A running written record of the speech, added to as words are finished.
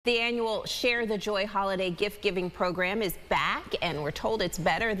The annual Share the Joy holiday gift giving program is back, and we're told it's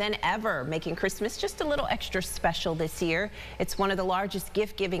better than ever, making Christmas just a little extra special this year. It's one of the largest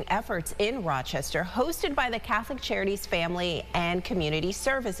gift giving efforts in Rochester, hosted by the Catholic Charities Family and Community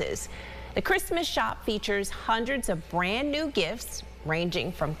Services. The Christmas shop features hundreds of brand new gifts,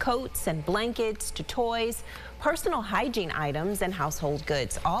 ranging from coats and blankets to toys, personal hygiene items, and household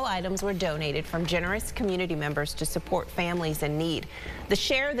goods. All items were donated from generous community members to support families in need. The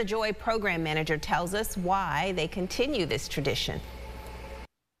Share the Joy program manager tells us why they continue this tradition.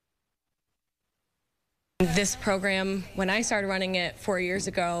 This program, when I started running it 4 years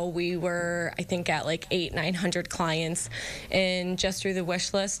ago, we were, I think, at like 800-900 clients, and just through the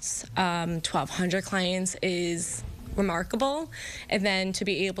wish lists, 1,200 clients is remarkable. And then to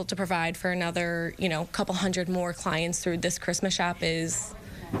be able to provide for another, couple hundred more clients through this Christmas shop is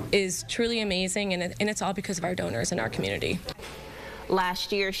truly amazing, and it's all because of our donors in our community.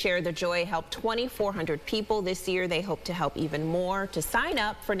 Last year, Share the Joy helped 2,400 people. This year, they hope to help even more. To sign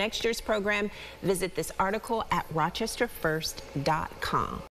up for next year's program, visit this article at rochesterfirst.com.